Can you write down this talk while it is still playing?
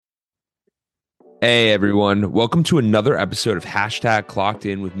Hey everyone, welcome to another episode of Hashtag Clocked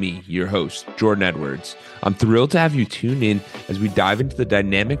In with me, your host, Jordan Edwards. I'm thrilled to have you tune in as we dive into the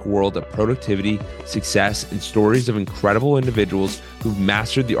dynamic world of productivity, success, and stories of incredible individuals who've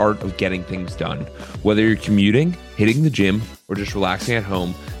mastered the art of getting things done. Whether you're commuting, hitting the gym, or just relaxing at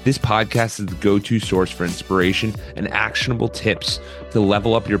home, this podcast is the go-to source for inspiration and actionable tips to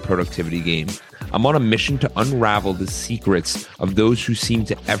level up your productivity game. I'm on a mission to unravel the secrets of those who seem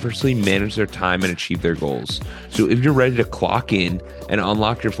to effortlessly manage their time and achieve their goals. So if you're ready to clock in and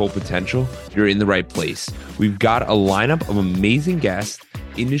unlock your full potential, you're in the right place. We've got a lineup of amazing guests,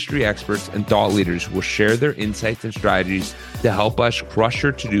 industry experts, and thought leaders who will share their insights and strategies to help us crush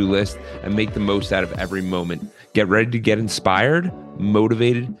your to-do list and make the most out of every moment. Get ready to get inspired,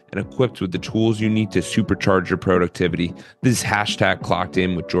 motivated, and equipped with the tools you need to supercharge your productivity. This is Hashtag Clocked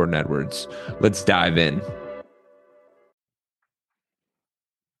In with Jordan Edwards. Let's dive in.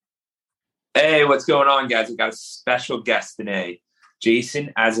 Hey, what's going on, guys? I've got a special guest today,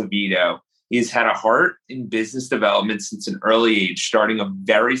 Jason Azevedo. He's had a heart in business development since an early age, starting a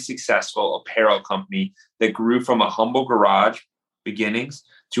very successful apparel company that grew from a humble garage beginnings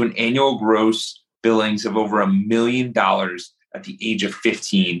to an annual gross billings of over $1 million at the age of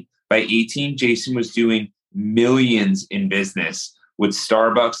 15. By 18, Jason was doing millions in business with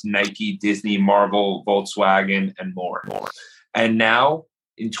Starbucks, Nike, Disney, Marvel, Volkswagen, and more. And now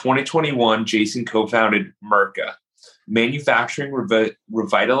in 2021, Jason co-founded Mirka, Manufacturing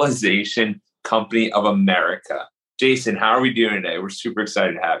Revitalization Company of America. Jason, how are we doing today? We're super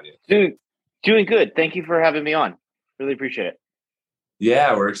excited to have you. Dude, doing good. Thank you for having me on. Really appreciate it.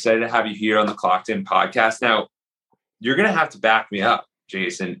 Yeah, we're excited to have you here on the Clocked In podcast. Now, you're going to have to back me up,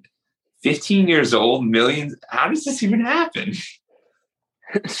 Jason. 15 years old, millions. How does this even happen?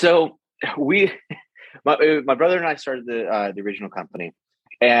 So my brother and I started the original company,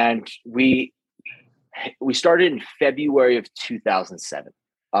 and we started in February of 2007.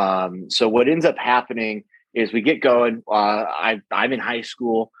 So what ends up happening is we get going. I'm in high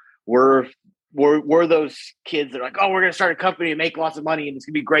school. We're those kids that are like, oh, we're going to start a company and make lots of money and it's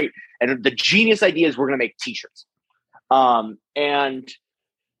going to be great. And the genius idea is we're going to make t-shirts. And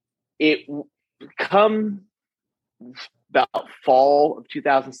it come about fall of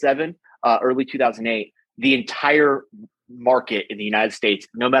 2007, early 2008, the entire market in the United States,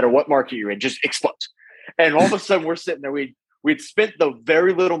 no matter what market you're in, just explodes. And all of a sudden we're sitting there, we'd spent the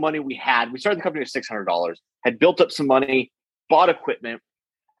very little money we had. We started the company with $600, had built up some money, bought equipment.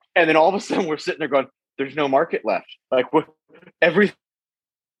 And then all of a sudden we're sitting there going, there's no market left. Like everything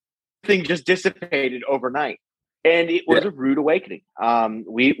just dissipated overnight. And it was a rude awakening.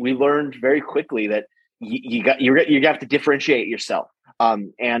 We learned very quickly that you have to differentiate yourself.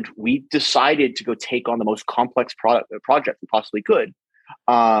 And we decided to go take on the most complex project we possibly could,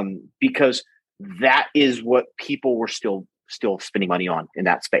 because that is what people were still spending money on in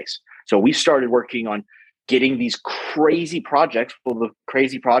that space. So we started working on getting these crazy projects. Well, the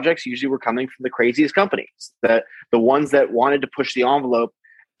crazy projects usually were coming from the craziest companies, the ones that wanted to push the envelope,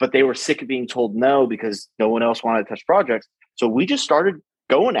 but they were sick of being told no because no one else wanted to touch projects. So we just started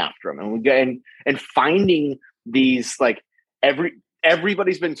going after them and finding these, like,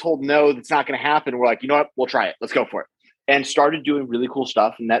 everybody's been told no, that's not going to happen. We're like, you know what? We'll try it. Let's go for it. And started doing really cool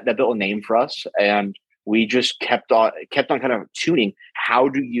stuff. And that built a name for us. And we just kept on kind of tuning. How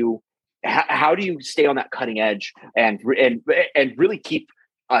do you stay on that cutting edge and really keep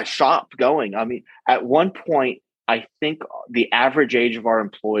a shop going? I mean, at one point, I think the average age of our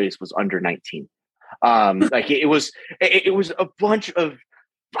employees was under 19. Like it was a bunch of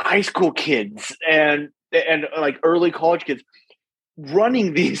high school kids and like early college kids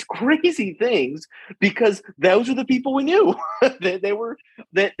running these crazy things because those are the people we knew. It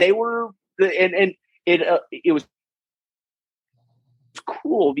was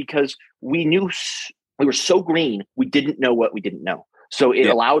cool because we knew we were so green, we didn't know what we didn't know. So it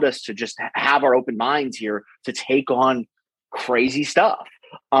allowed us to just have our open minds here to take on crazy stuff.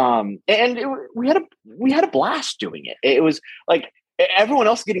 We had a blast doing it. It was like everyone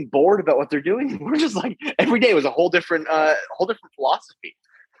else getting bored about what they're doing. We're just like, every day was a whole different philosophy.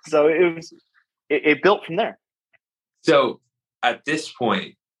 So it built from there. So at this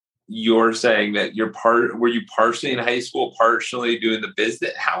point, you're saying that were you partially in high school, partially doing the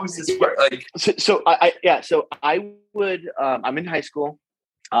business? How is this work? Like, I'm in high school.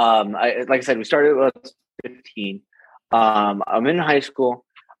 Like I said, we started when I was 15. I'm in high school.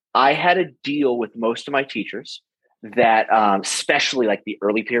 I had a deal with most of my teachers that, especially like the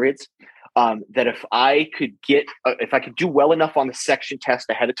early periods, that if I could do well enough on the section test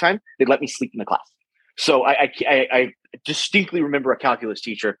ahead of time, they'd let me sleep in the class. So I distinctly remember a calculus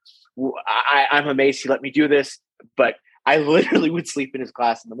teacher. I'm amazed he let me do this, but I literally would sleep in his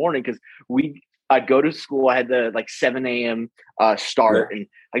class in the morning because I'd go to school. I had the like 7 a.m. Start, and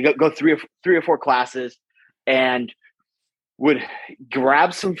I go three or four classes, and would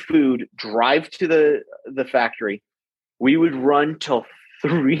grab some food, drive to the factory. We would run till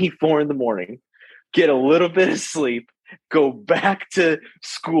 3, 4 in the morning, get a little bit of sleep, go back to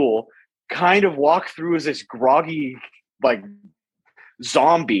school, kind of walk through as this groggy like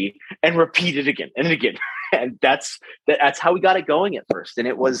zombie, and repeat it again and again. And that's how we got it going at first. And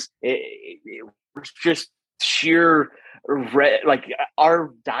it was just sheer like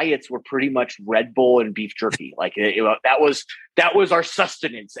our diets were pretty much Red Bull and beef jerky. Like that was our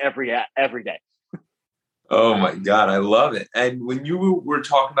sustenance every day. Oh my God, I love it. And when you were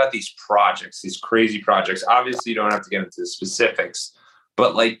talking about these projects, these crazy projects, obviously you don't have to get into the specifics,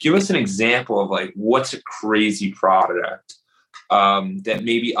 but like give us an example of like what's a crazy product that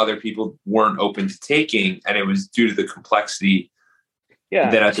maybe other people weren't open to taking, and it was due to the complexity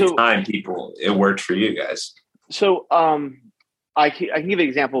that at the time it worked for you guys. So I can give an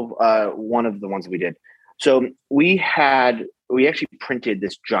example of one of the ones we did. So we actually printed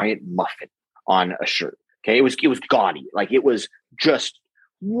this giant muffin on a shirt. Okay, it was gaudy, like it was just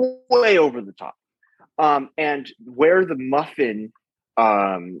way over the top. And where the muffin,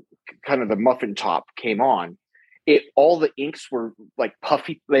 kind of the muffin top came on, all the inks were like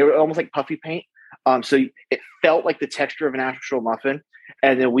puffy. They were almost like puffy paint. So it felt like the texture of an actual muffin.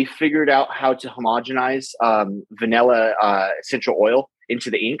 And then we figured out how to homogenize vanilla essential oil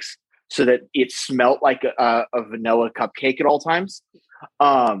into the inks so that it smelt like a vanilla cupcake at all times.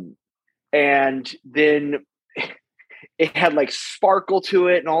 And then it had like sparkle to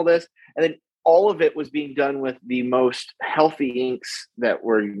it and all this. And then all of it was being done with the most healthy inks that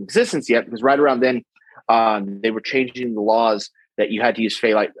were in existence yet, because right around then they were changing the laws that you had to use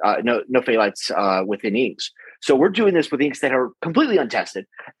phthalate, no phthalates within inks. So we're doing this with inks that are completely untested.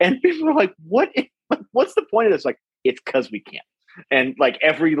 And people are like, what's the point of this? Like, it's because we can't. And like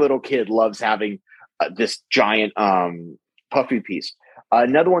every little kid loves having this giant puffy piece.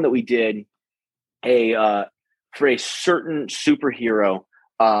 Another one that we did for a certain superhero,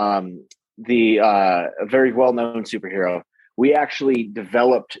 a very well-known superhero, we actually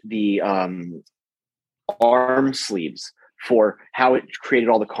developed the arm sleeves for how it created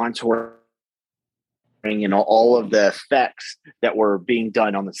all the contouring and all of the effects that were being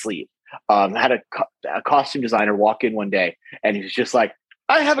done on the sleeve. I had a costume designer walk in one day, and he was just like,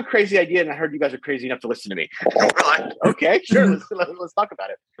 I have a crazy idea, and I heard you guys are crazy enough to listen to me. Okay, sure, let's talk about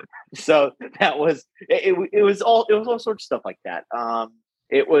it. So that was it was all sorts of stuff like that.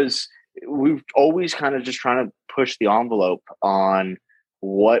 We've always kind of just trying to push the envelope on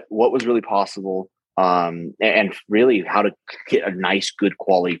what was really possible, and really how to get a nice, good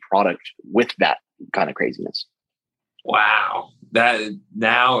quality product with that kind of craziness. Wow, that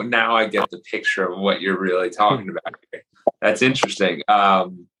now I get the picture of what you're really talking about here. That's interesting.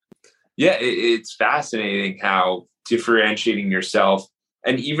 It's fascinating how differentiating yourself,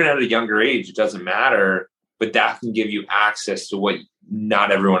 and even at a younger age, it doesn't matter, but that can give you access to what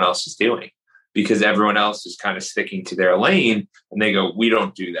not everyone else is doing, because everyone else is kind of sticking to their lane and they go, we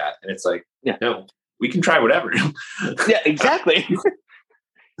don't do that. And it's like, no, we can try whatever. Yeah, exactly.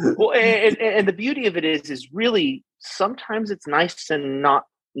 Well, and the beauty of it is really sometimes it's nice to not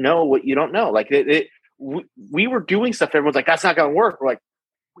know what you don't know. Like we were doing stuff. Everyone's like, that's not going to work. We're like,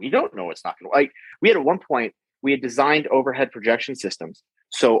 we don't know it's not going to work. Like we had at one point, we had designed overhead projection systems.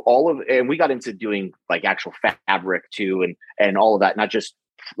 So and we got into doing like actual fabric too, and all of that, not just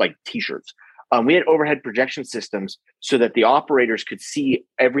like t-shirts. We had overhead projection systems so that the operators could see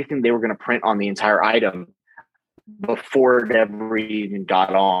everything they were going to print on the entire item before it ever even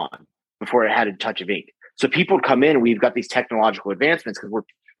got on, before it had a touch of ink. So people would come in, and we've got these technological advancements because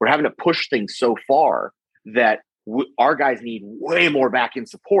we're having to push things so far that our guys need way more back-end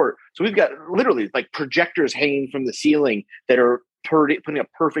support. So we've got literally like projectors hanging from the ceiling that are putting a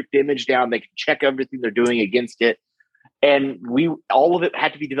perfect image down. They can check everything they're doing against it. And all of it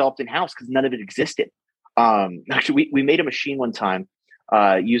had to be developed in-house because none of it existed. Actually, we made a machine one time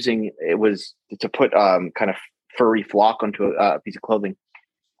using, it was to put kind of furry flock onto a piece of clothing.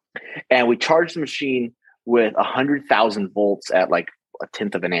 And we charged the machine with 100,000 volts at like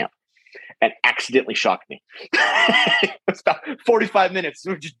 1/10 of an amp, and accidentally shocked me. It's about 45 minutes.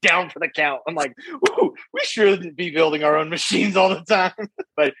 We're just down for the count. I'm like, ooh, we shouldn't be building our own machines all the time.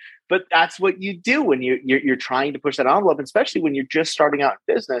 But that's what you do when you're trying to push that envelope, especially when you're just starting out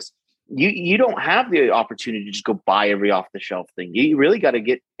in business. you don't have the opportunity to just go buy every off the shelf thing. You really got to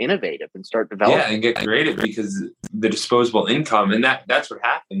get innovative and start developing. Yeah, and get creative, because the disposable income, and that's what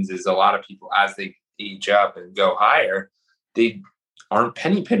happens is a lot of people, as they age up and go higher, they aren't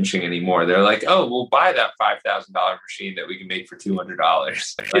penny pinching anymore. They're like, oh, we'll buy that $5,000 machine that we can make for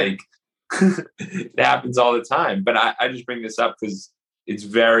 $200. Like it happens all the time. But I just bring this up because it's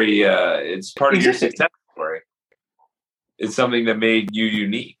very it's part of your success story. It's something that made you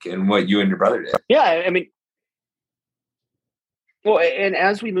unique and what you and your brother did. Yeah, I mean, well, and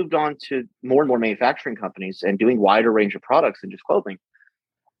as we moved on to more and more manufacturing companies and doing wider range of products than just clothing,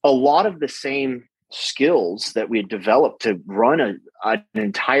 a lot of the same skills that we had developed to run an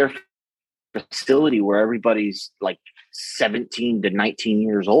entire facility where everybody's like 17 to 19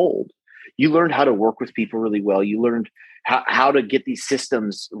 years old, you learned how to work with people really well. You learned how to get these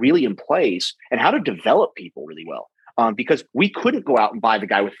systems really in place and how to develop people really well. Because we couldn't go out and buy the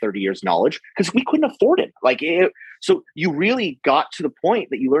guy with 30 years knowledge because we couldn't afford it. So you really got to the point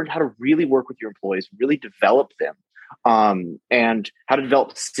that you learned how to really work with your employees, really develop them, and how to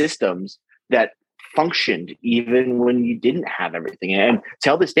develop systems that functioned even when you didn't have everything. And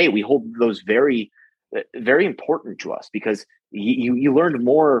till this day, we hold those very, very important to us because you learned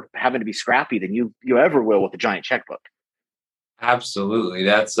more having to be scrappy than you ever will with a giant checkbook. Absolutely.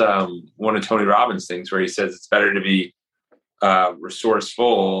 That's one of Tony Robbins' things where he says it's better to be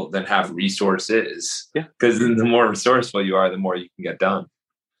resourceful than have resources. Yeah. Because the more resourceful you are, the more you can get done.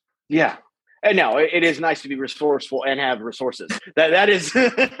 Yeah. And now it is nice to be resourceful and have resources. That is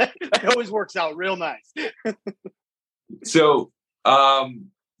that always works out real nice. So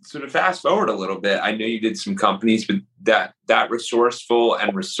to fast forward a little bit, I know you did some companies, but that resourceful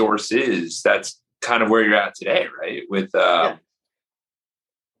and resources, that's kind of where you're at today, right? With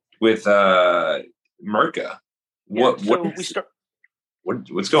Mirka. What's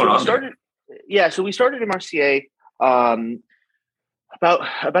going on? So we started MRCA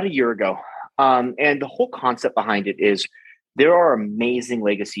about a year ago. And the whole concept behind it is there are amazing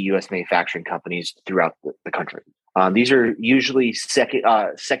legacy U.S. manufacturing companies throughout the country. These are usually second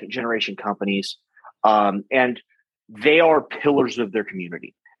generation companies, and they are pillars of their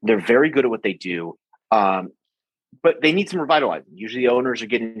community. They're very good at what they do, but they need some revitalizing. Usually, the owners are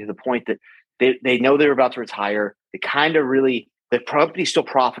getting to the point that they know they're about to retire. The company's still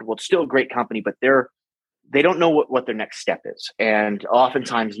profitable. It's still a great company, but they don't know what their next step is. And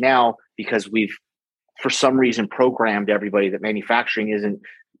oftentimes now, because we've, for some reason, programmed everybody that manufacturing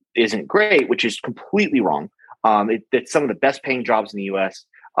isn't great, which is completely wrong. It's some of the best paying jobs in the U.S.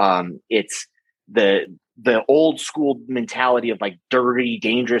 It's the old school mentality of like dirty,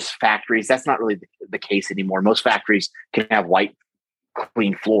 dangerous factories. That's not really the case anymore. Most factories can have white,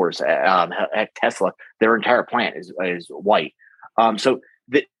 clean floors. At Tesla, their entire plant is white.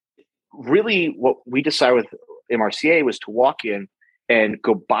 Really what we decided with MRCA was to walk in and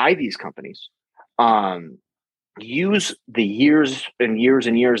go buy these companies, use the years and years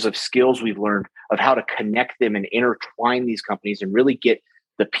and years of skills we've learned of how to connect them and intertwine these companies and really get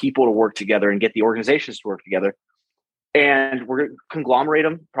the people to work together and get the organizations to work together. And we're going to conglomerate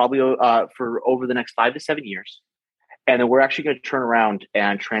them probably for over the next 5 to 7 years. And then we're actually going to turn around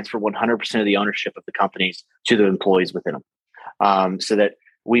and transfer 100% of the ownership of the companies to the employees within them, so that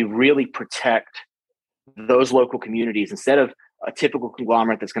we really protect those local communities instead of a typical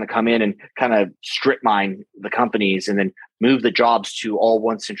conglomerate that's going to come in and kind of strip mine the companies and then move the jobs to all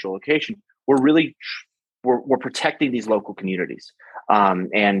one central location. We're protecting these local communities.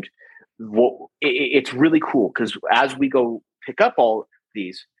 And it's really cool because as we go pick up all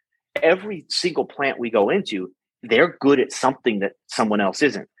these, every single plant we go into, they're good at something that someone else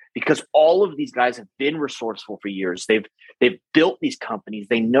isn't, because all of these guys have been resourceful for years. They've built these companies.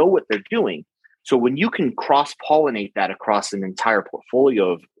 They know what they're doing. So when you can cross-pollinate that across an entire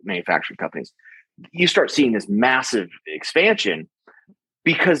portfolio of manufacturing companies, you start seeing this massive expansion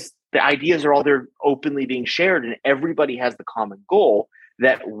because the ideas are all there openly being shared, and everybody has the common goal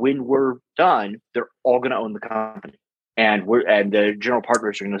that when we're done, they're all going to own the company, and the general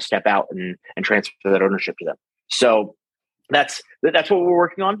partners are going to step out and transfer that ownership to them. So that's what we're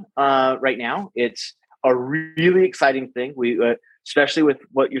working on right now. It's a really exciting thing. We especially with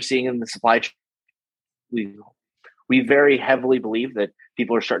what you're seeing in the supply chain. We very heavily believe that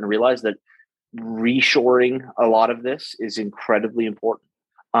people are starting to realize that reshoring a lot of this is incredibly important.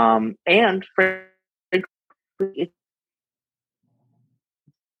 And it's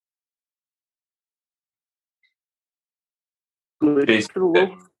good for the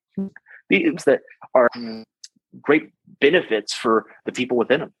local teams that are great benefits for the people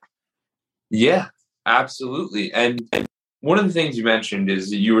within them. Yeah, absolutely. And one of the things you mentioned is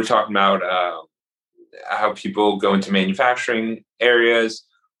that you were talking about how people go into manufacturing areas.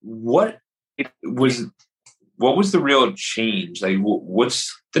 What was the real change? Like,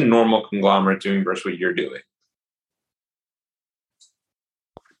 what's the normal conglomerate doing versus what you're doing?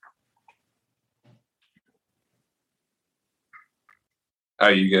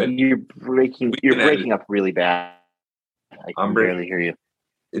 Are you good? You're breaking up really bad. I can barely hear you.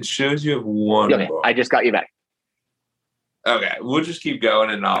 It shows you have one. Okay, I just got you back. Okay, we'll just keep going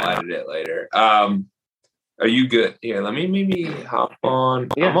and I'll edit it later. Are you good? Here, let me maybe hop on.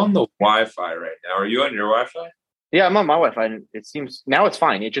 Yeah. I'm on the Wi-Fi right now. Are you on your Wi-Fi? Yeah, I'm on my Wi-Fi, and it seems now it's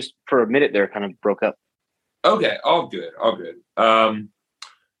fine. It just for a minute there kind of broke up. Okay, all good.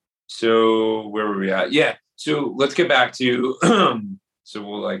 So where were we at? Yeah. So let's get back to. So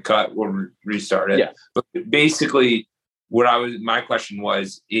we'll restart it. Yeah. But basically, my question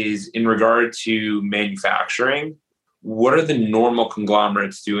is in regard to manufacturing. What are the normal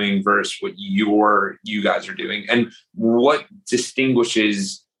conglomerates doing versus what you guys are doing, and what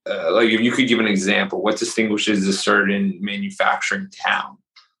distinguishes? If you could give an example, what distinguishes a certain manufacturing town?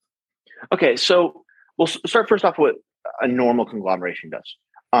 Okay, so we'll start first off with what a normal conglomeration does.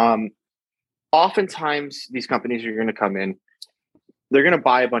 Oftentimes, these companies are going to come in. They're going to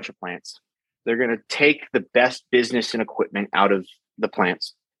buy a bunch of plants. They're going to take the best business and equipment out of the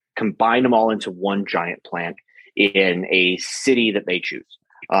plants, combine them all into one giant plant in a city that they choose.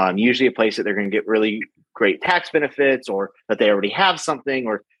 Usually a place that they're going to get really great tax benefits, or that they already have something,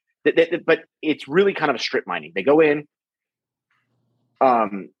 or but it's really kind of a strip mining. They go in,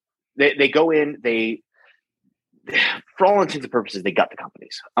 they go in, they, for all intents and purposes, they gut the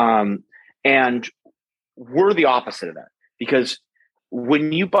companies. And we're the opposite of that, because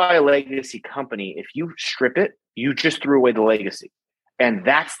when you buy a legacy company, if you strip it, you just threw away the legacy, and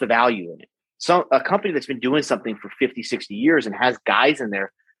that's the value in it. So a company that's been doing something for 50, 60 years and has guys in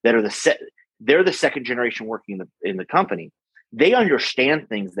there that are they're the second generation working in the company. They understand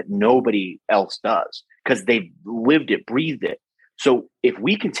things that nobody else does because they've lived it, breathed it. So if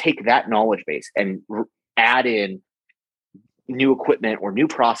we can take that knowledge base and add in new equipment or new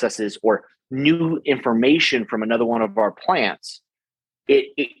processes or new information from another one of our plants,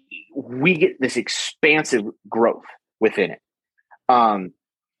 we get this expansive growth within it.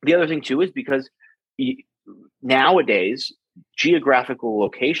 The other thing too is because nowadays geographical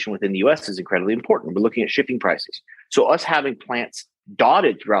location within the U.S. is incredibly important. We're looking at shipping prices. So us having plants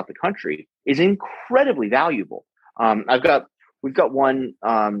dotted throughout the country is incredibly valuable. We've got one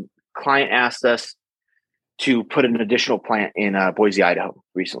client asked us to put an additional plant in Boise, Idaho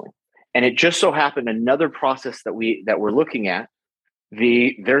recently. And it just so happened another process that we're looking at,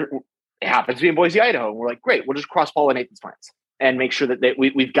 it happens to be in Boise, Idaho. And we're like, great, we'll just cross-pollinate these plants and make sure that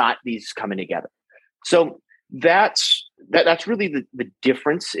we've got these coming together. So that's really the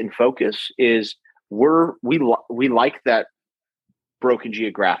difference in focus is we like that broken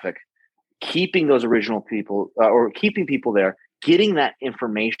geographic, keeping those original people or keeping people there, getting that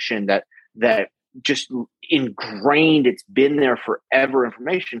information that just ingrained, it's been there forever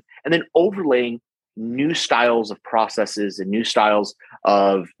information, and then overlaying new styles of processes and new styles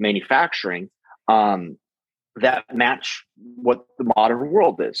of manufacturing that match what the modern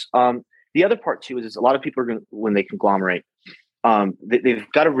world is. The other part too is a lot of people are going, when they conglomerate, they've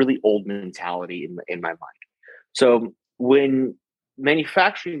got a really old mentality in my mind. So when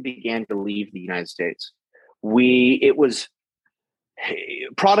manufacturing began to leave the United States,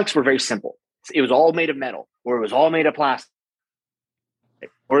 products were very simple. It was all made of metal, or it was all made of plastic,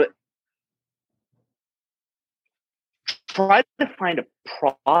 or try to find a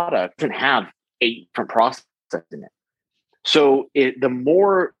product that doesn't have 8 different processes in it. So the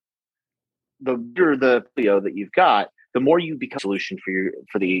bigger the portfolio that you've got, the more you become a solution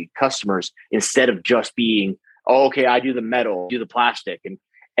for the customers, instead of just being, oh, okay, I do the metal, do the plastic,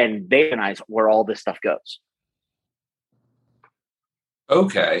 and they recognize where all this stuff goes.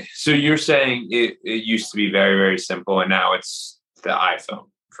 Okay, so you're saying it used to be very, very simple, and now it's the iPhone,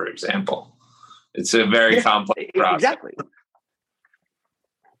 for example. It's a very complex process. Exactly.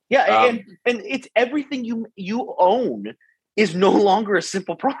 Yeah, and it's everything you own is no longer a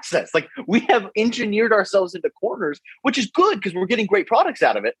simple process. Like, we have engineered ourselves into corners, which is good because we're getting great products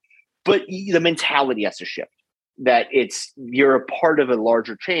out of it. But the mentality has to shift. That you're a part of a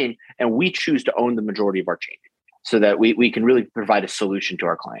larger chain, and we choose to own the majority of our chain, so that we can really provide a solution to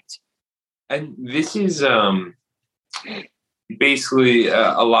our clients. And this is basically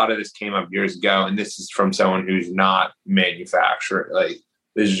a lot of this came up years ago, and this is from someone who's not manufacturer. Like,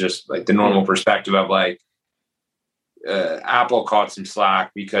 this is just like the normal perspective of like, Apple caught some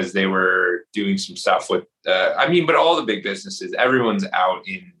slack because they were doing some stuff with, but all the big businesses, everyone's out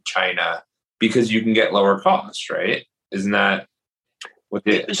in China because you can get lower costs, right? Isn't that what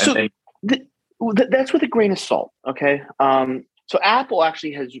they? So that's with a grain of salt. Okay. So Apple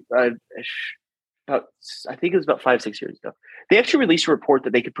actually has, I think it was about 5-6 years ago, they actually released a report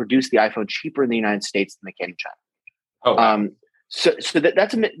that they could produce the iPhone cheaper in the United States than they can in China. Oh, wow. So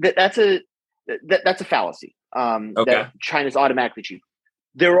that's a fallacy. That China's automatically cheaper.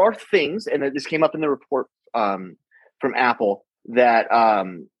 There are things, and this came up in the report from Apple that are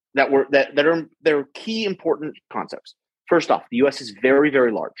key important concepts. First off, the U.S. is very,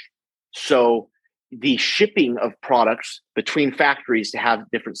 very large, so the shipping of products between factories to have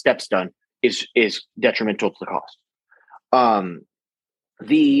different steps done is detrimental to the cost.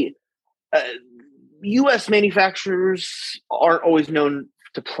 The U.S. manufacturers aren't always known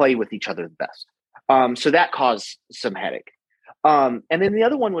to play with each other the best. So that caused some headache. And then the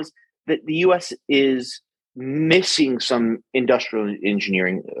other one was that the U.S. is missing some industrial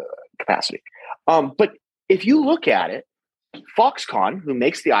engineering capacity. But if you look at it, Foxconn, who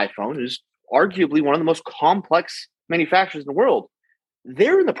makes the iPhone, who's arguably one of the most complex manufacturers in the world,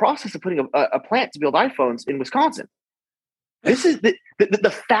 they're in the process of putting a plant to build iPhones in Wisconsin. This is the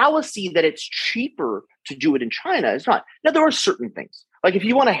fallacy that it's cheaper to do it in China is not. Now, there are certain things. Like if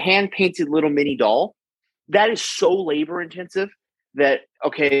you want a hand-painted little mini doll, that is so labor-intensive that,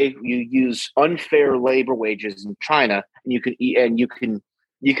 okay, you use unfair labor wages in China and you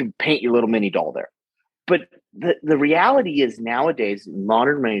can paint your little mini doll there. But the reality is nowadays in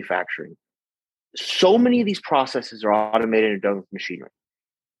modern manufacturing, so many of these processes are automated and done with machinery.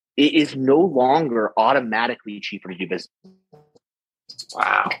 It is no longer automatically cheaper to do business.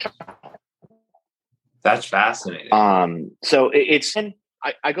 Wow. That's fascinating. So and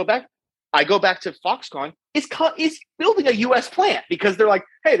I go back to Foxconn. It's building a U.S. plant because they're like,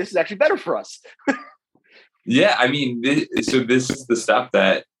 hey, this is actually better for us. Yeah, so this is the stuff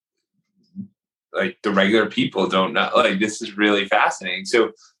that like the regular people don't know. Like this is really fascinating.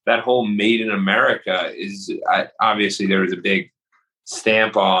 So that whole "Made in America" is obviously there is a big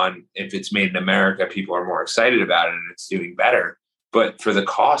stamp on if it's made in America, people are more excited about it and it's doing better. But for the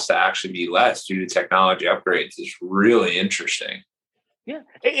cost to actually be less due to technology upgrades is really interesting. Yeah.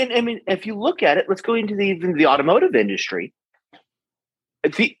 And I mean, if you look at it, let's go into the automotive industry.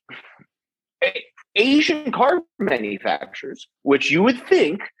 The Asian car manufacturers, which you would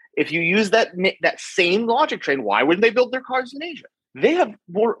think, if you use that same logic train, why wouldn't they build their cars in Asia? They have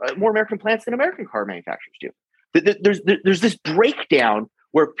more American plants than American car manufacturers do. There's this breakdown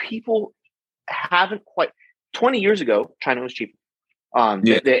where people haven't quite. 20 years ago, China was cheaper,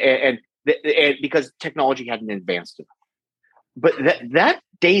 and because technology hadn't advanced enough. But that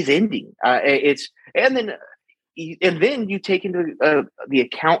day's ending. And then you take into the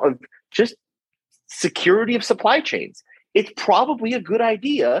account of just security of supply chains. It's probably a good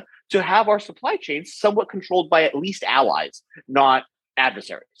idea to have our supply chains somewhat controlled by at least allies, not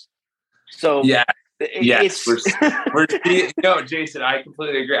adversaries. So yeah. Yes, we're seeing, Jason, I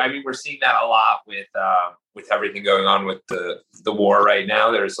completely agree. I mean, we're seeing that a lot with everything going on with the war right now.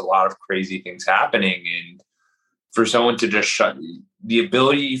 There's a lot of crazy things happening, and for someone to just the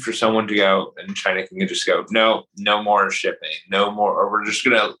ability for someone to go, and China can just go, no more shipping, no more, or we're just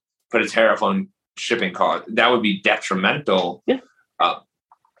going to put a tariff on shipping costs. That would be detrimental.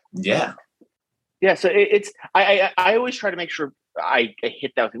 Yeah. Yeah. So I always try to make sure I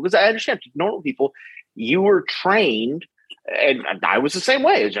hit that because I understand normal people, you were trained, and I was the same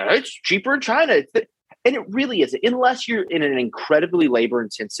way. It's cheaper in China. And it really is, unless you're in an incredibly labor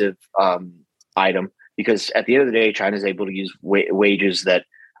intensive item, because at the end of the day, China is able to use wages that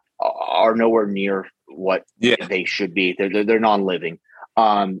are nowhere near what they should be. They're non-living.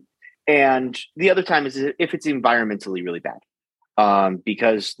 And the other time is if it's environmentally really bad.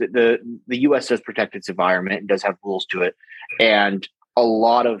 Because the U.S. does protect its environment and does have rules to it, and a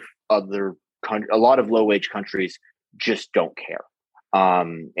lot of low wage countries just don't care.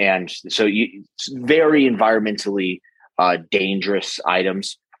 And so very environmentally dangerous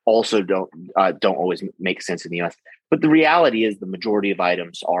items also don't always make sense in the U.S. But the reality is the majority of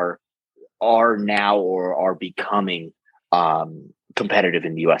items are now or are becoming competitive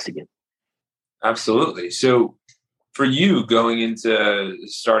in the U.S. again. Absolutely. So for you going into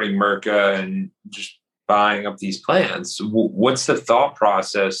starting Mirka and just buying up these plants, what's the thought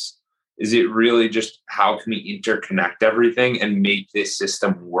process? Is it really just how can we interconnect everything and make this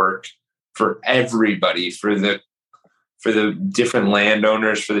system work for everybody, for the different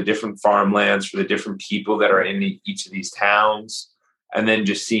landowners, for the different farmlands, for the different people that are in each of these towns, and then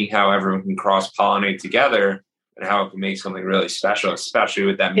just seeing how everyone can cross-pollinate together and how it can make something really special, especially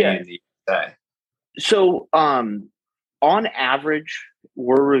with that meeting that you say. So on average,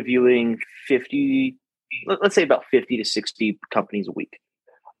 we're reviewing 50, let's say about 50 to 60 companies a week.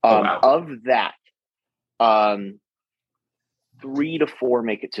 Wow. Of that, 3 to 4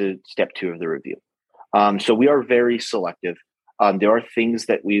 make it to step 2 of the review. So we are very selective. There are things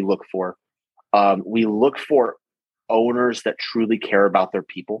that we look for. We look for owners that truly care about their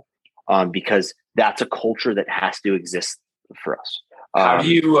people, because that's a culture that has to exist for us. How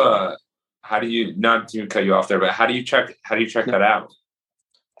do you not to cut you off there, but how do you check that out?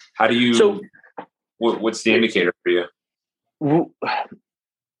 How do you? So, what's the indicator for you?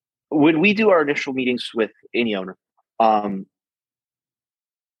 When we do our initial meetings with any owner,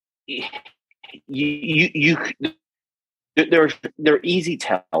 they're easy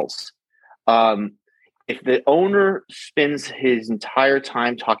tells. If the owner spends his entire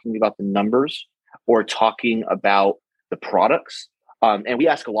time talking about the numbers or talking about the products, and we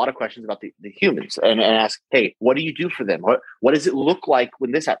ask a lot of questions about the humans and ask, hey, what do you do for them? What does it look like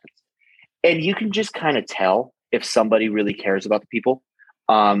when this happens? And you can just kind of tell if somebody really cares about the people.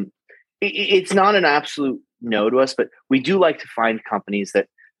 It's not an absolute no to us, but we do like to find companies that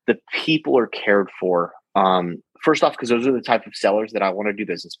the people are cared for. First off, because those are the type of sellers that I want to do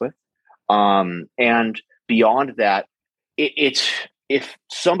business with. And beyond that, if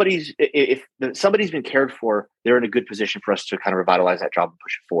somebody's been cared for, they're in a good position for us to kind of revitalize that job and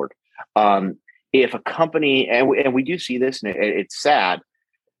push it forward. If a company, and we do see this, and it's sad,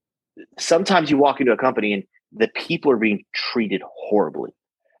 sometimes you walk into a company and the people are being treated horribly.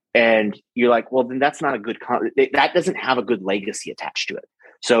 And you're like, well, then that's not a good, that doesn't have a good legacy attached to it.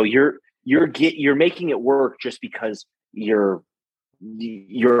 So you're making it work just because you're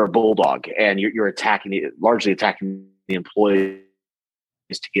a bulldog and you're largely attacking the employees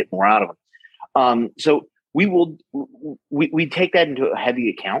to get more out of them. So we take that into a heavy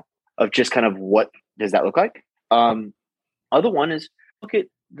account of just kind of what does that look like. Other one is look at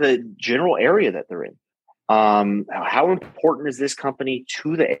the general area that they're in. How important is this company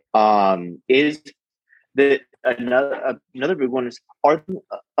to is the another big one is are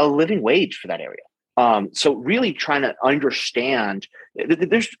a living wage for that area. So really trying to understand.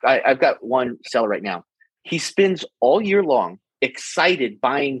 I've got one seller right now. He spends all year long excited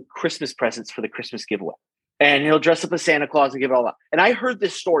buying Christmas presents for the Christmas giveaway, and he'll dress up as Santa Claus and give it all up. And I heard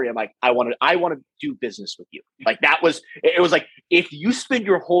this story. I'm like, I want to do business with you. Like it was like, if you spend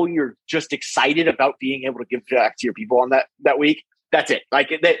your whole year just excited about being able to give back to your people on that week, that's it.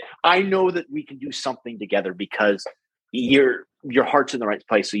 Like that, I know that we can do something together because your heart's in the right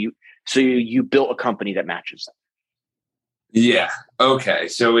place. So you built a company that matches them. Yeah. Okay.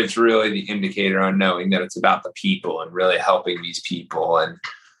 So it's really the indicator on knowing that it's about the people and really helping these people. And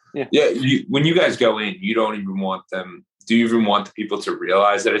when you guys go in, you don't even want them. Do you even want the people to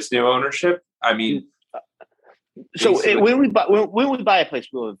realize that it's new ownership? I mean, so when we buy a place,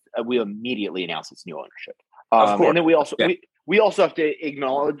 we immediately announce it's new ownership. Of course. And then we also have to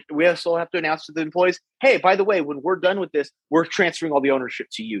acknowledge. We also have to announce to the employees, hey, by the way, when we're done with this, we're transferring all the ownership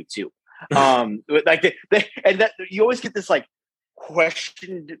to you too. Like and that you always get this like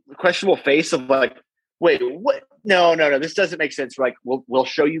questionable face of like, wait, what? No, this doesn't make sense. Like we'll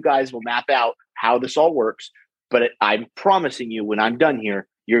show you guys. We'll map out how this all works. But I'm promising you, when I'm done here,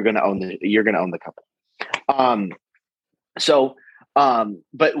 you're gonna own the company.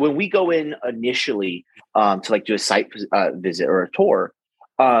 But when we go in initially to like do a site visit or a tour,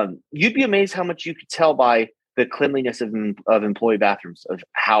 you'd be amazed how much you could tell by the cleanliness of employee bathrooms, of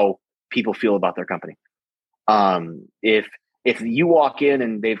how people feel about their company. If you walk in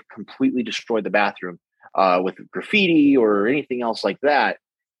and they've completely destroyed the bathroom with graffiti or anything else like that,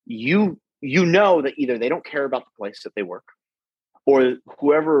 you know that either they don't care about the place that they work, or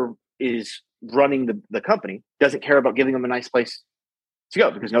whoever is running the company doesn't care about giving them a nice place to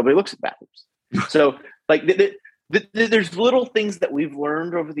go, because nobody looks at bathrooms. So like there's little things that we've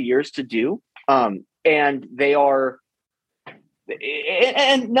learned over the years to do, and they are,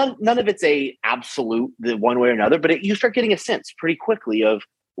 and none of it's a absolute the one way or another, but you start getting a sense pretty quickly of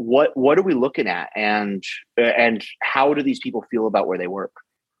what are we looking at, and how do these people feel about where they work.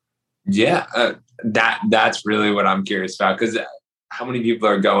 Yeah, that's really what I'm curious about, because how many people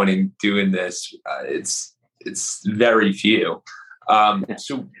are going and doing this? It's very few.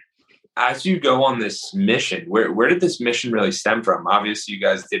 So as you go on this mission, where did this mission really stem from? Obviously, you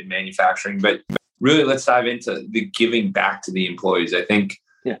guys did manufacturing, but really, let's dive into the giving back to the employees. I think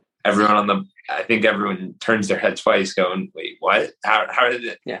everyone turns their head twice, going, "Wait, what? How are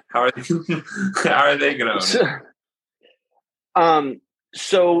they? Yeah. How are they going to own it?"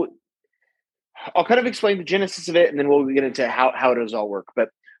 So I'll kind of explain the genesis of it, and then we'll get into how it does all work. But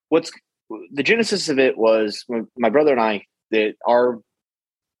what's the genesis of it was my brother and I, that our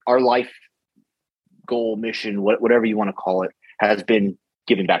life goal, mission, whatever you want to call it, has been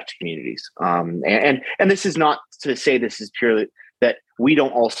giving back to communities. And this is not to say this is purely that we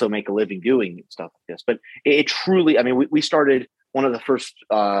don't also make a living doing stuff like this, but it truly, I mean, we started one of the first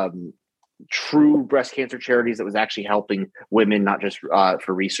true breast cancer charities that was actually helping women, not just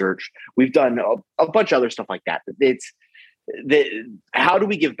for research. We've done a bunch of other stuff like that. It's how do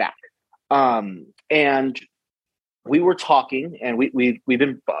we give back? And we were talking, and we've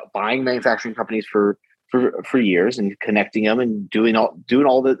been buying manufacturing companies for years and connecting them and doing all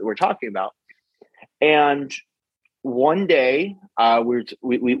that we're talking about. And one day,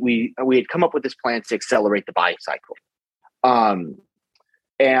 we had come up with this plan to accelerate the buy cycle.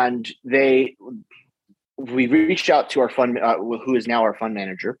 And we reached out to our fund, who is now our fund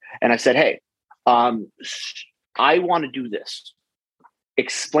manager, and I said, "Hey, I want to do this.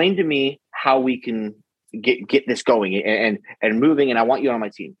 Explain to me how we can get this going and moving, and I want you on my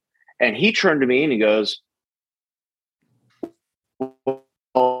team." And he turned to me and he goes,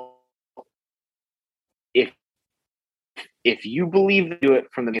 well, if you believe to do it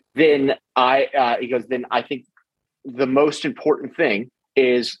from the then he goes, then I think the most important thing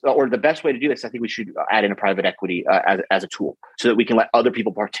is, or the best way to do this, I think we should add in a private equity as a tool so that we can let other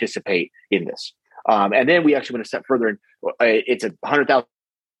people participate in this. And then we actually went a step further, and it's a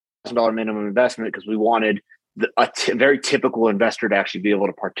 $100,000 minimum investment because we wanted a very typical investor to actually be able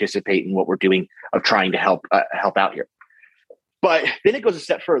to participate in what we're doing of trying to help out here. But then it goes a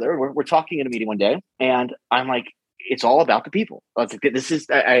step further. We're talking in a meeting one day, and I'm like, it's all about the people. This is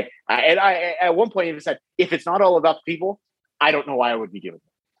I at one point even said, if it's not all about the people, I don't know why I would be doing it.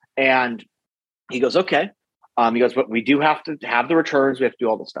 And he goes, okay. He goes, but we do have to have the returns. We have to do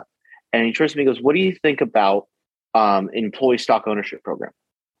all this stuff. And he turns to me and goes, what do you think about employee stock ownership program?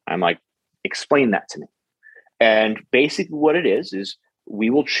 I'm like, explain that to me. And basically what it is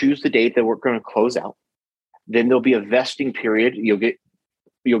we will choose the date that we're going to close out. Then there'll be a vesting period. You'll get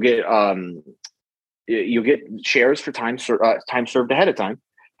shares for time served ahead of time.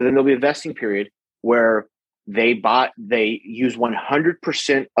 But then there'll be a vesting period where they use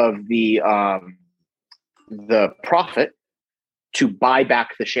 100% of the profit to buy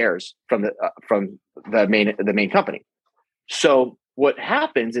back the shares from the main company. So what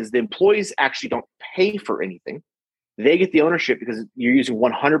happens is the employees actually don't pay for anything. They get the ownership because you're using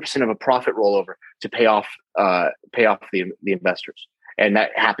 100% of a profit rollover to pay off the investors, and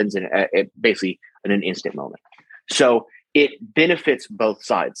that happens basically in an instant moment. So it benefits both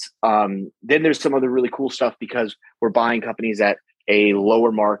sides. Then there's some other really cool stuff because we're buying companies at a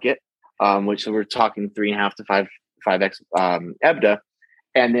lower market, which we're talking 3.5 to 5x EBITDA,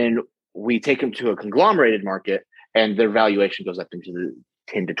 and then we take them to a conglomerated market, and their valuation goes up into the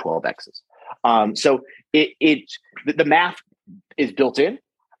 10 to 12 X's. So the math is built in,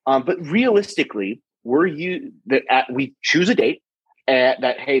 but realistically, we choose a date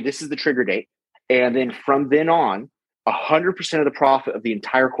that, hey, this is the trigger date, and then from then on, 100% of the profit of the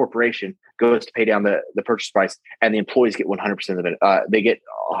entire corporation goes to pay down the purchase price, and the employees get 100% of it. They get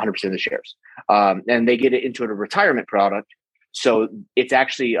 100% of the shares, and they get it into a retirement product. So it's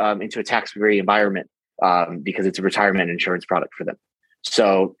actually into a tax-free environment because it's a retirement insurance product for them.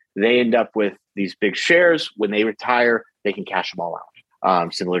 So they end up with these big shares. When they retire, they can cash them all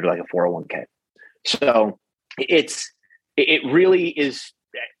out, similar to like a 401k. So it really is,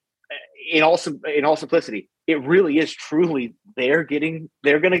 in all simplicity, it really is truly they're going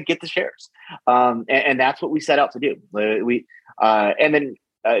to get the shares, and that's what we set out to do. And then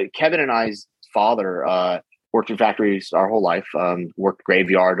Kevin and I's father worked in factories our whole life, worked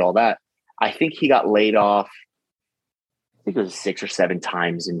graveyard, all that. I think he got laid off, I think it was 6 or 7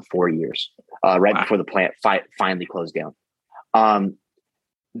 times in 4 years, right before the plant finally closed down.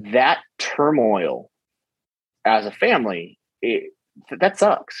 That turmoil as a family, that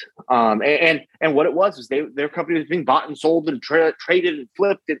sucks. And what it was their company was being bought and sold and traded and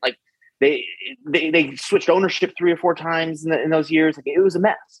flipped. And like they switched ownership 3 or 4 times in those years. Like, it was a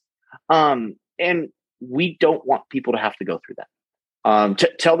mess. And we don't want people to have to go through that.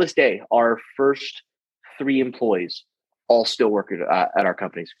 Till this day, our first 3 employees all still work at our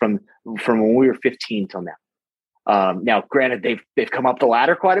companies from when we were 15 till now. Now, granted, they've come up the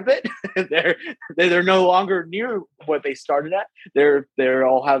ladder quite a bit. they're no longer near what they started at. They're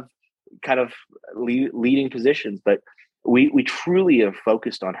all have kind of leading positions, but we truly have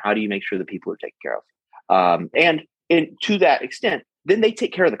focused on how do you make sure that people are taken care of, and to that extent, then they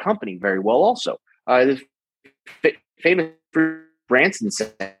take care of the company very well. Also, there's famous Branson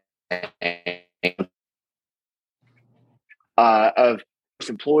saying, of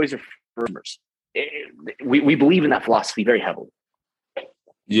employees or firms. We believe in that philosophy very heavily.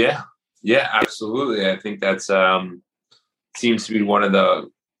 Yeah, absolutely. I think that's seems to be one of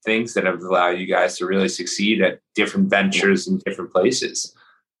the things that have allowed you guys to really succeed at different ventures in different places.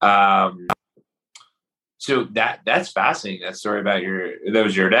 So that's fascinating. That story about that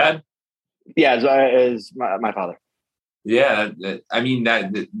was your dad? Yeah, it was my father. Yeah, I mean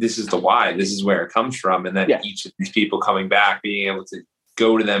this is the why. This is where it comes from, and then each of these people coming back, being able to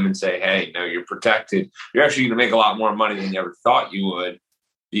go to them and say, "Hey, no, you're protected. You're actually going to make a lot more money than you ever thought you would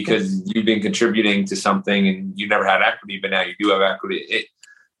because you've been contributing to something, and you never had equity, but now you do have equity."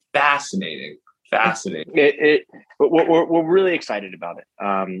 Fascinating. We're really excited about it.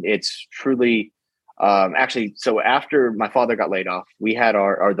 It's truly. Actually, so after my father got laid off, we had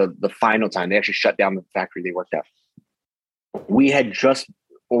the final time. They actually shut down the factory they worked at. We had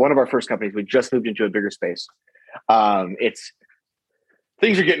one of our first companies. We just moved into a bigger space. Things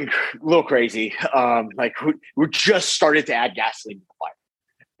are getting a little crazy. Like we're just started to add gasoline to the fire,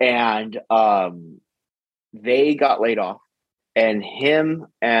 and they got laid off, and him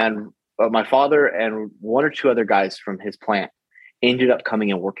and my father and one or two other guys from his plant ended up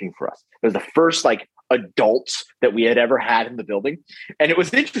coming and working for us. It was the first adults that we had ever had in the building. And it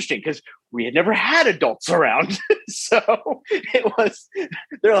was interesting because we had never had adults around. So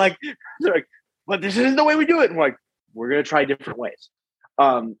they're like, but this isn't the way we do it. And we're going to try different ways.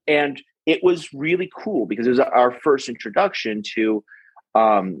 And it was really cool because it was our first introduction to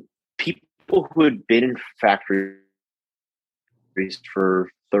people who had been in factories for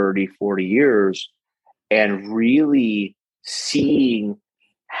 30, 40 years and really seeing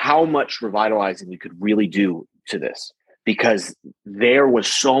how much revitalizing we could really do to this, because there was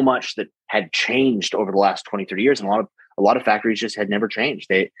so much that had changed over the last 20, 30 years. And a lot of factories just had never changed.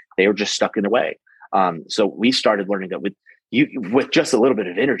 They were just stuck in the way. So we started learning that with just a little bit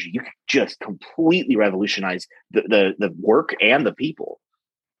of energy, you could just completely revolutionize the work and the people.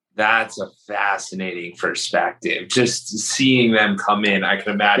 That's a fascinating perspective. Just seeing them come in, I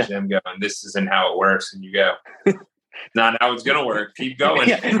can imagine them going, "This isn't how it works." And you go, "Not how it's going to work. Keep going."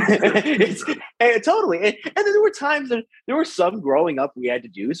 Totally. And then there were times that there were some growing up we had to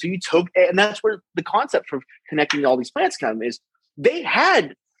do. So and that's where the concept for connecting all these plants come is they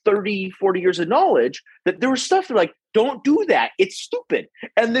had 30, 40 years of knowledge that there was stuff that don't do that. It's stupid.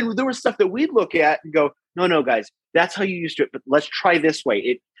 And then there was stuff that we'd look at and go, no, guys, that's how you used to it. But let's try this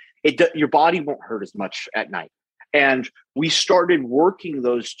way. Your body won't hurt as much at night. And we started working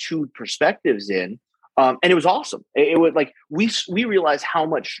those two perspectives in. And it was awesome. It was we realized how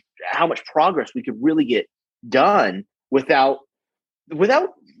much progress we could really get done without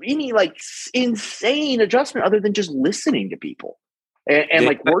any insane adjustment other than just listening to people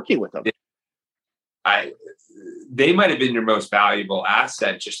and working with them. They might have been your most valuable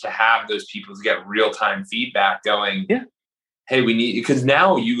asset, just to have those people to get real-time feedback going. Yeah. Hey, we need, because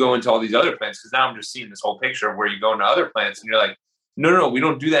now you go into all these other plants, because now I'm just seeing this whole picture of where you go into other plants and you're like, no, we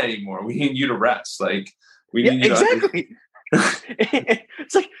don't do that anymore. We need you to rest. We need you exactly.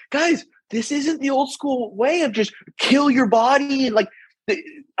 It's guys, this isn't the old school way of just kill your body. And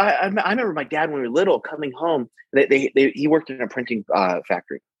I remember my dad when we were little coming home. He worked in a printing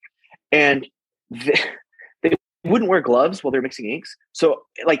factory, and they wouldn't wear gloves while they're mixing inks. So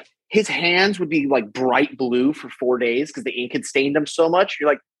his hands would be bright blue for 4 days because the ink had stained them so much. You're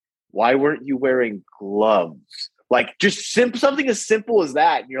like, why weren't you wearing gloves? Just something as simple as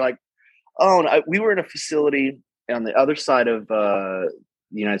that. And you're like, oh, no. We were in a facility on the other side of the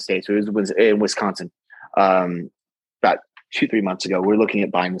United States. It was in Wisconsin about 2-3 months ago. We were looking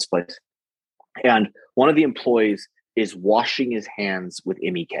at buying this place. And one of the employees is washing his hands with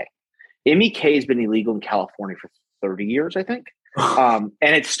MEK. MEK has been illegal in California for 30 years, I think. And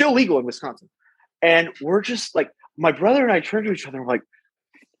it's still legal in Wisconsin. And we're just my brother and I turned to each other and we're like,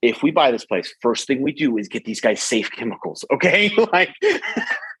 if we buy this place, first thing we do is get these guys safe chemicals. Okay.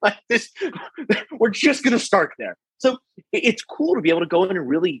 This, we're just going to start there. So it's cool to be able to go in and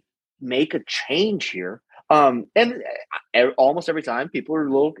really make a change here. And almost every time people are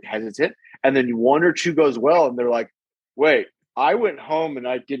a little hesitant, and then one or two goes well and they're like, wait, I went home and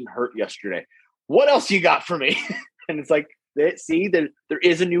I didn't hurt yesterday. What else you got for me? And it's see, there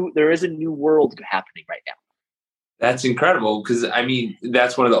is a new world happening right now. That's incredible, because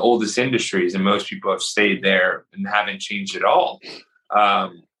that's one of the oldest industries, and most people have stayed there and haven't changed at all.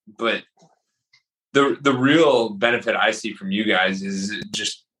 But the real benefit I see from you guys is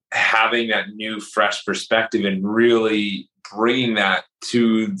just having that new, fresh perspective and really bringing that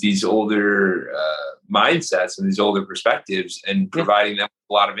to these older mindsets and these older perspectives, and providing them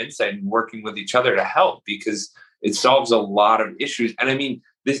a lot of insight and working with each other to help, because it solves a lot of issues. And I mean,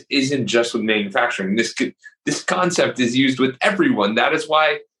 this isn't just with manufacturing. This concept is used with everyone. That is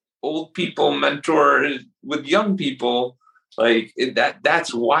why old people mentor with young people. Like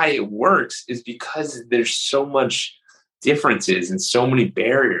that's why it works, is because there's so much differences and so many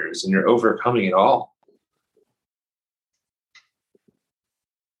barriers, and you're overcoming it all.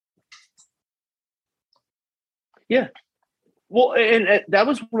 Yeah. Well, and that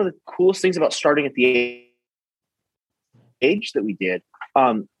was one of the coolest things about starting at the age that we did.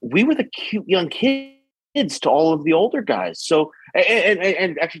 We were the cute young kids to all of the older guys. So,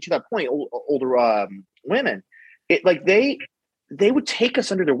 and actually to that point, older women, they would take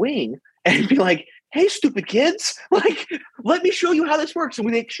us under their wing and be like, "Hey, stupid kids, like, let me show you how this works." And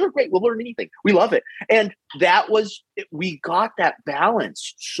we think, "Sure, great, we'll learn anything. We love it." And we got that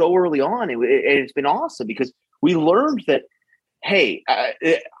balance so early on. It's been awesome because we learned that, hey,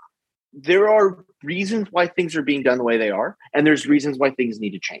 there are reasons why things are being done the way they are, and there's reasons why things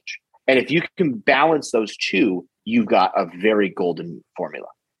need to change. And if you can balance those two, you've got a very golden formula.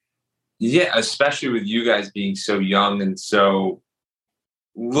 Yeah, especially with you guys being so young and so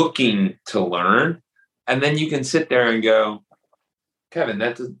looking to learn. And then you can sit there and go, "Kevin,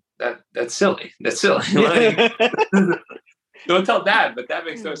 that's silly. That's silly." Like, don't tell Dad, but that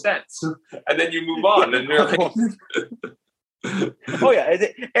makes no sense. And then you move on, and you're like, "Oh yeah."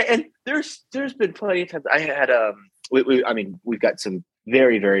 And there's been plenty of times I had we've got some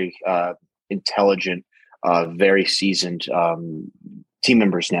very, very intelligent, very seasoned team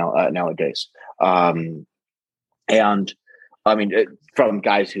members nowadays, and I mean, from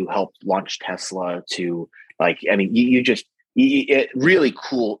guys who helped launch Tesla to really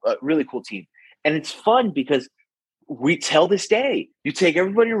cool team. And it's fun because we tell this day, you take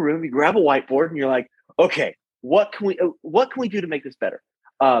everybody in a room, you grab a whiteboard, and you're like, "Okay, what can we do to make this better?"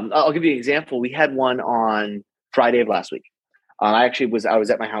 I'll give you an example. We had one on Friday of last week. I was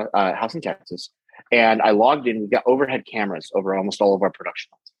at my house in Texas, and I logged in. We've got overhead cameras over almost all of our production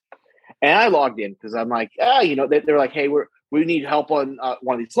lines. And I logged in because I'm like, they're like, "Hey, we need help on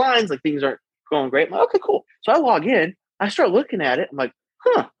one of these lines. Like, things aren't going great." I'm like, "Okay, cool." So I log in. I start looking at it. I'm like,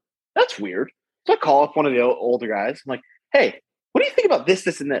 "Huh, that's weird." So I call up one of the older guys. I'm like, "Hey, what do you think about this,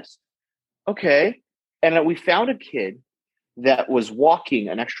 this, and this?" Okay. And we found a kid that was walking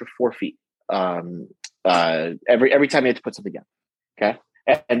an extra 4 feet every time he had to put something down. Okay.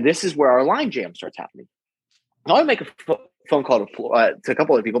 And this is where our line jam starts happening. Now I make a phone call to a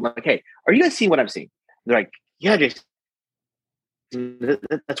couple of people. I'm like, "Hey, are you guys seeing what I'm seeing?" They're like, "Yeah, Jason,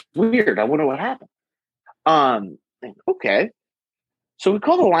 that's weird. I wonder what happened." Okay. So we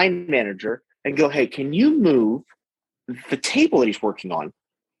call the line manager and go, "Hey, can you move the table that he's working on?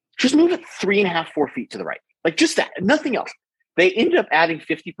 Just move it 3.5, 4 feet to the right. Like, just that, nothing else." They ended up adding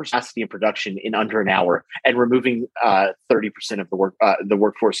 50% capacity in production in under an hour and removing 30% of the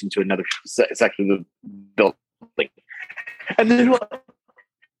workforce into another section of the building. And then,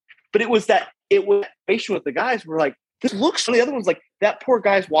 but it was patient with the guys. We're like, "This looks." So the other one's like, "That poor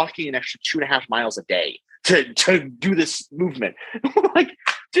guy's walking an extra 2.5 miles a day to do this movement." We're like,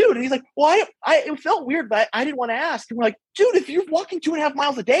 "Dude," and he's like, "Well, it felt weird, but I didn't want to ask." And we're like, "Dude, if you're walking 2.5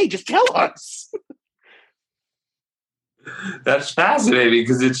 miles a day, just tell us." That's fascinating,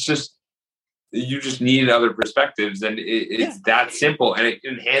 because it's just, you just need other perspectives, and it's that simple, and it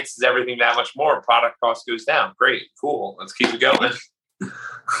enhances everything that much more. Product cost goes down. Great, cool. Let's keep it going.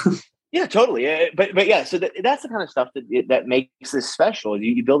 Yeah, totally. But yeah, so that's the kind of stuff that makes this special.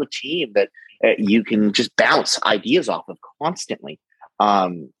 You build a team that you can just bounce ideas off of constantly,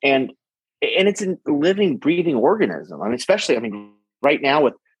 and it's a living, breathing organism. I mean, especially right now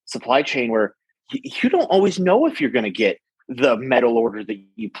with supply chain, where you don't always know if you're going to get the metal order that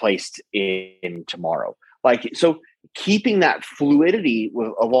you placed in tomorrow. Like, so keeping that fluidity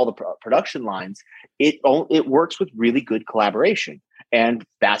of all the production lines, it works with really good collaboration. And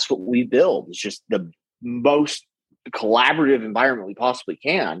that's what we build. It's just the most collaborative environment we possibly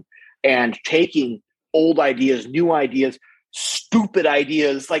can. And taking old ideas, new ideas, stupid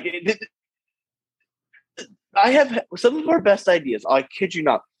ideas. Like, I have some of our best ideas, I kid you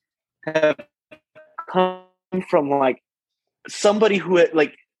not, have come from like somebody who had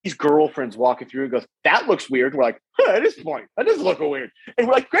like these girlfriends walking through and goes, "That looks weird." And we're like, "At this point, that does look weird." And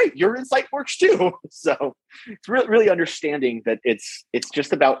we're like, "Great, your insight works too." So it's really understanding that it's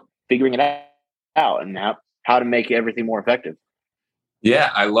just about figuring it out and how to make everything more effective.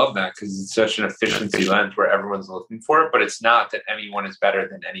 Yeah, I love that, because it's such an efficiency lens where everyone's looking for it, but it's not that anyone is better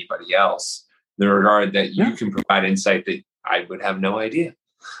than anybody else, in the regard that you can provide insight that I would have no idea.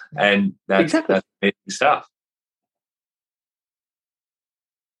 And that's amazing stuff.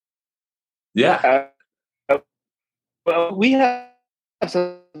 Yeah. Well, we have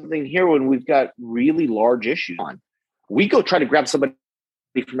something here when we've got really large issues on. We go try to grab somebody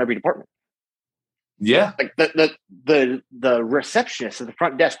from every department. Yeah. Like the receptionist at the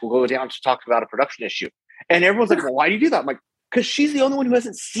front desk will go down to talk about a production issue. And everyone's like, well, why do you do that? I'm like, because she's the only one who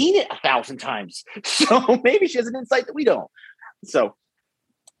hasn't seen it 1,000 times. So maybe she has an insight that we don't. So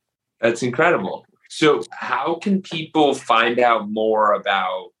that's incredible. So how can people find out more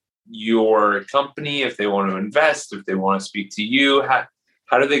about your company if they want to invest, if they want to speak to you?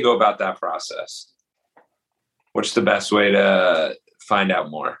 How do they go about that process? What's the best way to find out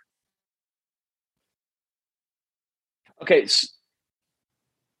more? Okay.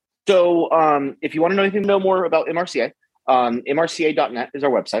 So if you want to know more about MRCA, mrca.net is our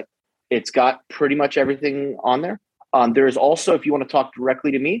website. It's got pretty much everything on there. There is also, if you want to talk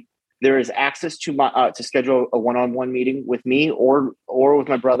directly to me, there is access to my to schedule a one-on-one meeting with me or with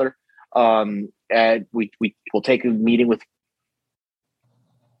my brother. And we will take a meeting with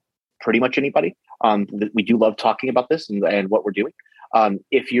pretty much anybody. We do love talking about this and what we're doing.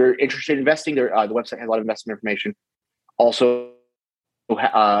 If you're interested in investing, the website has a lot of investment information. Also,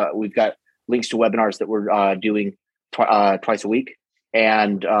 we've got links to webinars that we're doing twice a week,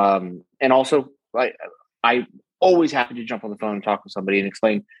 and also I always happy to jump on the phone and talk with somebody and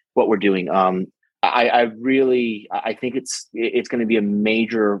explain what we're doing. I think it's going to be a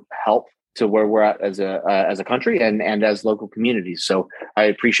major help to where we're at as a country and as local communities. So I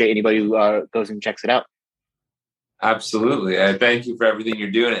appreciate anybody who goes and checks it out. Absolutely. I thank you for everything you're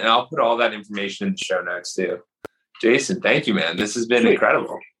doing. And I'll put all that information in the show notes too. Jason, thank you, man. This has been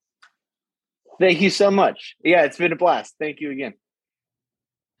incredible. Thank you so much. Yeah, it's been a blast. Thank you again.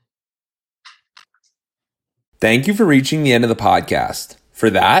 Thank you for reaching the end of the podcast.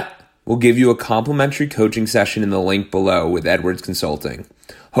 For that, we'll give you a complimentary coaching session in the link below with Edwards Consulting.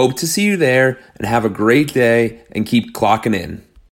 Hope to see you there and have a great day and keep clocking in.